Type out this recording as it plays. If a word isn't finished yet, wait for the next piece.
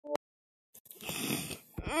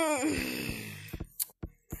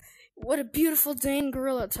What a beautiful day in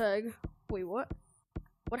Gorilla Tag. Wait, what?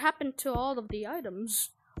 What happened to all of the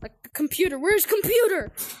items? Like the computer. Where's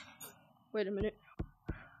computer? Wait a minute.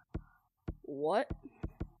 What?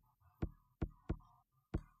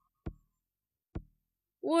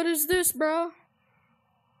 What is this, bro?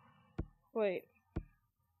 Wait.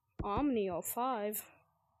 Omnio 5.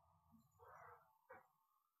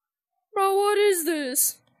 Bro, what is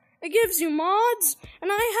this? It gives you mods,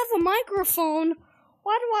 and I have a microphone.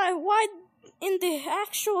 Why in the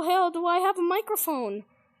actual hell do I have a microphone?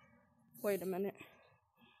 Wait a minute.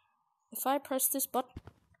 If I press this button.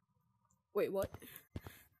 Wait, what?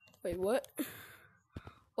 Wait, what?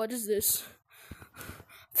 What is this?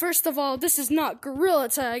 First of all, this is not Gorilla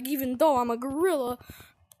Tag, even though I'm a gorilla.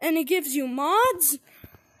 And it gives you mods,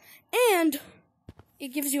 and it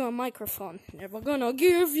gives you a microphone. Never gonna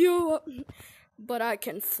give you a... But I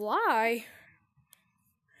can fly.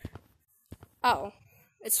 Oh,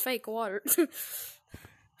 it's fake water.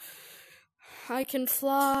 I can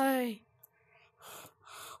fly.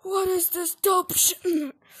 What is this dope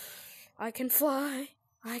shit? I can fly.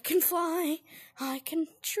 I can fly. I can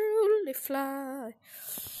truly fly.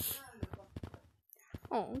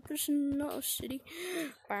 Oh, there's no city.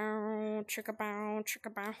 Bow, chicka bow, chicka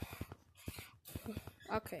bow.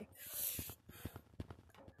 Okay.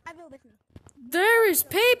 I will listen. There is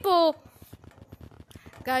people!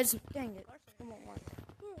 Guys, Dang it.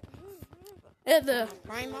 hey there,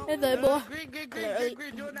 boy.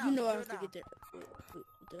 You know I have to get there.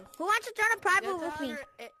 Who wants to join a private with me?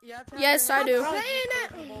 Yes, I do.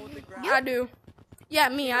 I do. Yeah,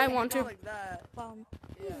 me, I want to. I'll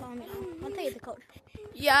tell you the code.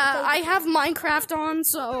 Yeah, I have Minecraft on,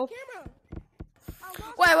 so...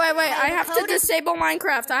 Wait, I have to disable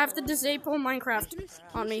Minecraft. I have to disable Minecraft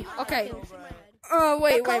on me. Okay.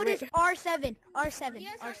 Wait. Is R7. R7. R7.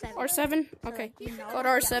 R7? Okay. Code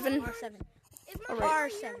R7. R7.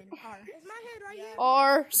 Alright. R7.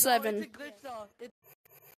 R7.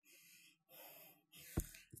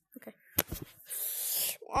 Okay.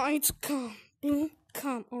 White come, blue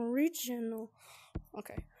come, original.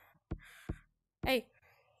 Okay. Hey.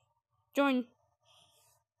 Join.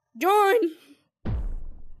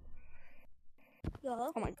 Yo.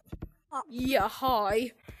 Oh my god. Yeah,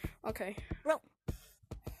 hi. Okay. Bro.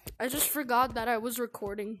 I just forgot that I was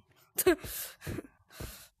recording. Look,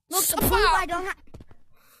 to prove I don't have...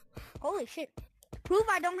 Holy shit. To prove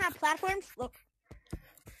I don't have platforms, look.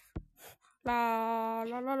 La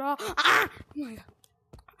la la la. Ah! Oh my god.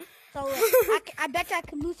 So, I bet you I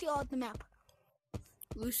can Lucio at the map.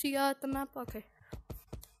 Lucia at the map? Okay.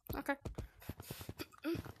 Okay.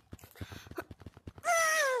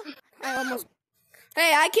 I almost...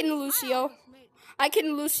 Hey, I can Lucio.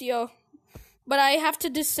 But I have to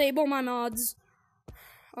disable my mods.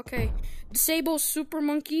 Okay. Disable Super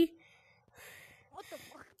Monkey. What the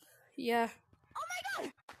fuck? Yeah. Oh my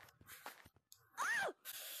god! Oh!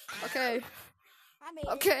 Okay. I made it.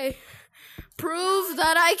 Okay. Prove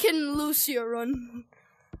that I can Lucio run.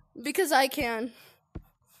 Because I can.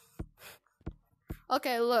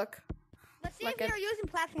 Okay, look. Let's see if you're using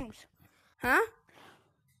platforms. Huh?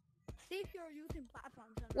 See if you're using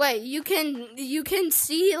platforms. Wait, you can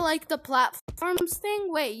see like the platforms thing?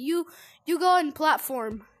 Wait, you go in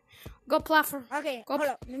platform. Go platform. Okay, go hold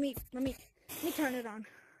up. Let me turn it on.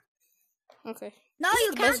 Okay. No,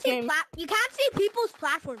 you can't see you can't see people's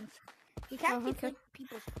platforms. You can't see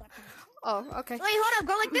people's platforms. Oh, okay. Wait, hold up.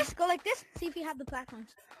 Go like this. Go like this. See if you have the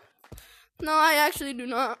platforms. No, I actually do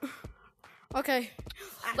not. Okay.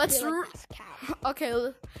 Let's let's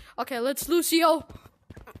Lucio.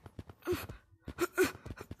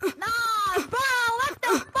 No, bro, what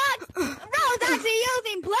the fuck? Bro's actually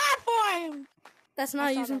using platforms. That's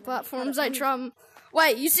not using platforms. I try.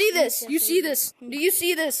 Wait, you see this? You see this? Do you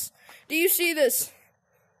see this? Do you see this?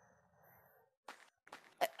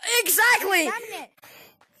 Exactly.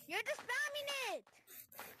 You're just spamming it.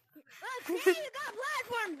 Look, see, you got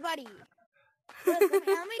platforms, buddy. Look,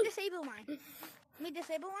 let me disable mine. Let me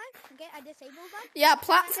disable mine. Okay, I disabled them. Yeah,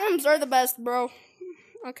 platforms are the best, bro.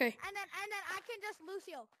 Okay. And then I can just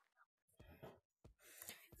Lucio.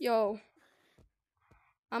 Yo.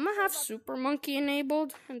 I'm gonna have Super Monkey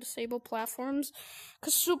enabled and disable platforms.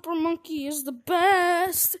 Because Super Monkey is the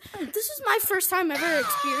best. This is my first time ever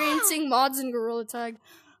experiencing mods in Gorilla Tag.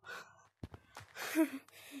 Bro,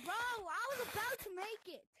 I was about to make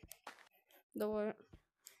it. The what?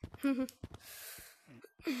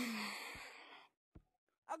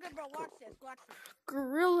 Okay, bro, watch this.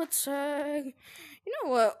 Gorilla Tag. You know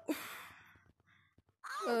what?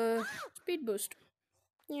 Speed boost.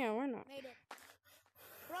 Yeah, why not? Made it.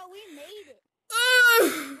 Bro, we made it.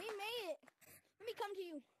 made it. Let me come to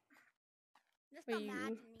you. Just Wait,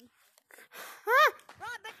 imagine me. Huh? Bro,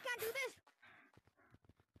 I bet you can't do this.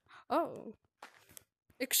 Oh.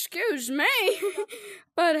 Excuse me.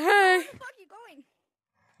 But hey. Where the fuck are you going?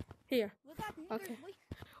 Here. We got niggers, Okay. boy.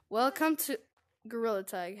 Welcome to Gorilla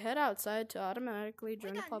Tag. Head outside to automatically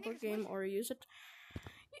join the got public niggers, game boys. or use it.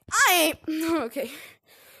 I ain't. Okay.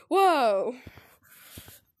 Whoa.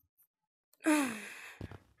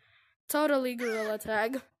 Totally Gorilla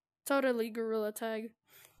Tag. Totally Gorilla Tag.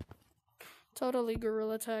 Totally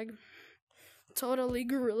Gorilla Tag. Totally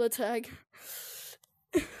Gorilla Tag.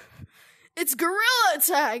 It's Gorilla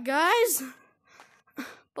Tag, guys!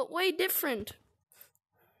 But way different.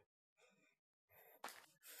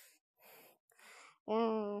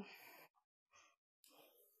 Wow.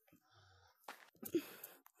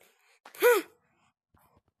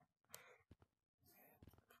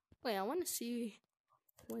 Wait, I want to see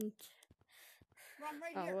when. Bro, I'm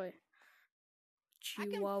right Oh, here. wait. I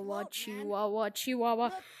can Chihuahua, float, man. Chihuahua, Chihuahua.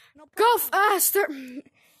 Look, no Go problem. faster!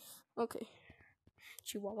 Okay.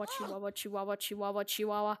 Chihuahua, Chihuahua, Chihuahua, Chihuahua,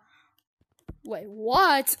 Chihuahua. Wait,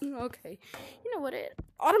 what? Okay. You know what? It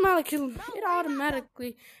automatically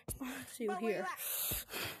spawns you Bro, where you here. at?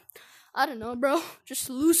 I don't know, bro. Just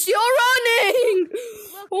Lucio running!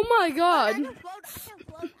 Look, Oh my god. I can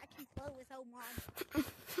float without mods.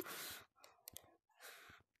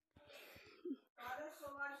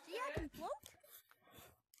 See, I can float.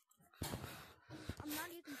 I'm not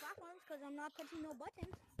using platforms because I'm not touching no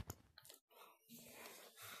buttons.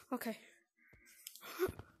 Okay.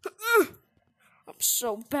 I'm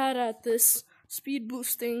so bad at this speed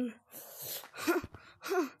boosting.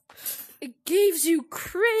 It gives you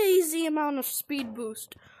crazy amount of speed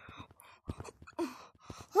boost.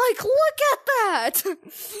 Like, look at that!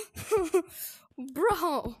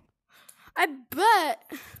 Bro, I bet.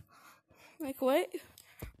 Like, wait.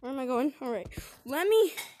 Where am I going? Alright. Let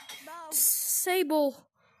me Bro, disable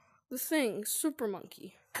the thing, Super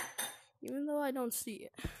Monkey. Even though I don't see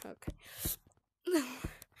it. Okay.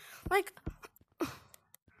 Like.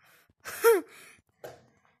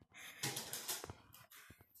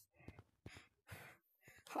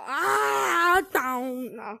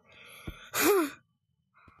 Down. No.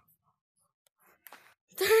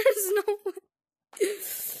 There's no way.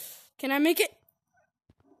 Can I make it?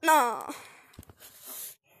 No.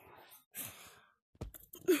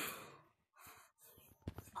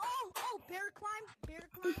 oh, bear climb.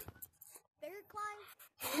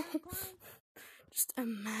 Just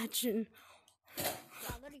imagine. Yeah,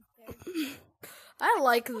 literally bear. I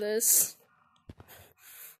like this.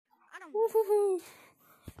 I don't Woohoo. like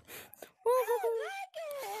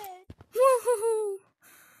it. Woohoo.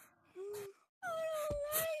 I don't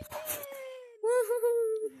like it.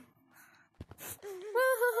 Woohoo.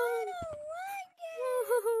 I don't like it.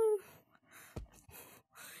 Woohoo.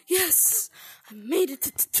 Yes, I made it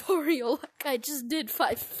to tutorial like I just did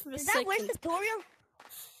 5 Is that seconds. where's tutorial?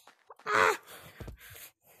 Ah.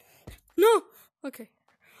 No. Okay.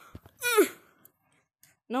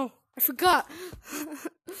 No, I forgot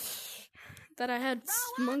that I had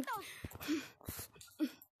monk.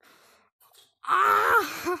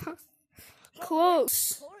 Ah.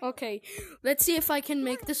 Close. Okay, let's see if I can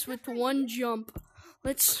make this with one jump.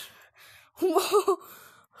 Let's. Whoa.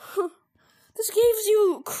 This gives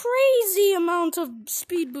you crazy amount of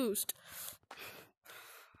speed boost.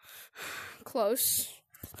 Close.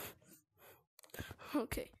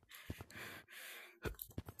 Okay.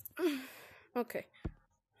 Okay.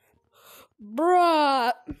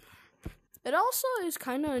 Bruh. It also is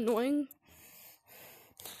kind of annoying.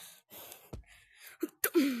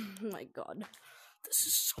 Oh my god. This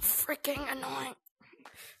is so freaking annoying.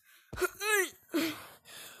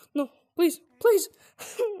 No, please, please.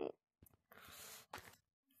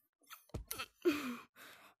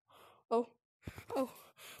 Oh,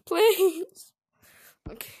 please.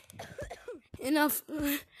 Okay. Enough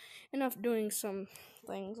doing some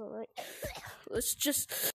things, alright? Let's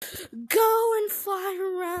just go and fly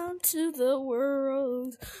around to the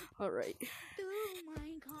world. Alright. Oh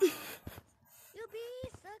my god. You'll be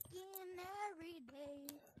sucking every day.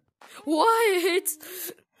 What?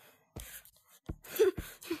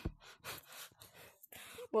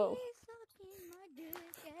 Whoa. Be sucking my dick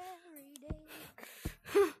every day.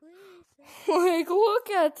 Please suck. Like, look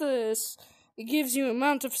at this. It gives you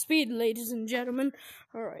amount of speed, ladies and gentlemen.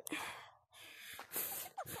 Alright.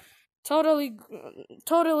 Totally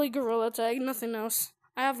Gorilla Tag, nothing else.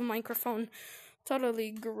 I have a microphone.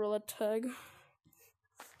 Totally Gorilla Tag.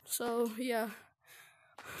 So, yeah.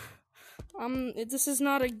 This is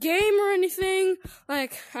not a game or anything.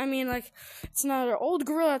 Like, I mean, like, it's not an old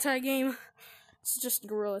Gorilla Tag game. It's just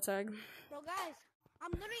Gorilla Tag. Bro, guys,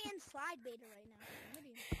 I'm literally in slide beta right now. I'm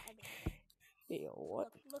literally in slide beta. Yo,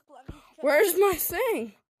 what? Look, check Where's my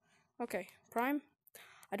thing? Okay, Prime?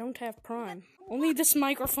 I don't have Prime. Only this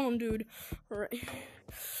microphone, dude. Alright.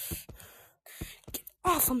 Get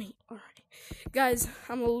off of me. Alright. Guys,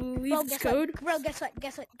 I'm gonna leave Bro, this guess code. what? Bro, guess what?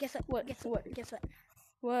 Guess what? Guess what? What? Guess What? Guess what?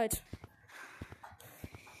 What?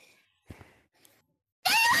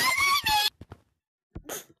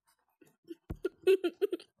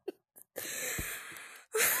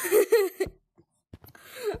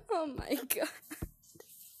 Oh my god.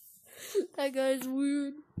 That guy's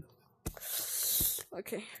weird.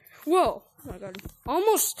 Okay. Whoa. Oh my god.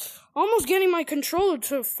 Almost getting my controller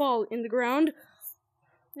to fall in the ground.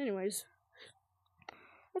 Anyways.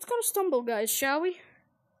 Let's go to Stumble, guys, shall we?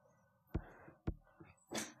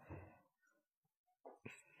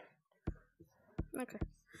 Okay.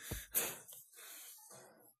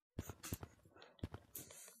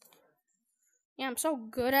 Yeah, I'm so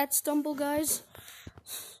good at Stumble, guys.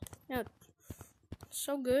 Yeah.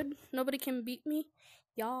 So good. Nobody can beat me.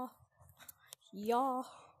 Yeah. Yeah.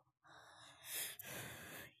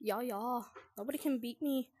 Yeah. Nobody can beat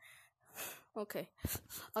me. Okay.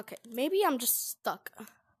 Okay. Maybe I'm just stuck.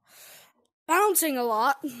 Bouncing a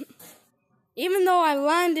lot. Even though I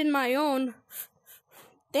land in my own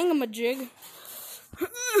thingamajig.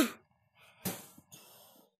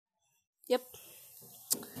 Yep.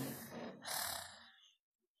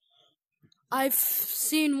 I've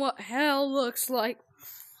seen what hell looks like.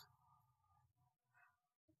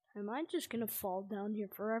 Am I just gonna fall down here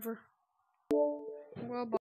forever? Well, bye.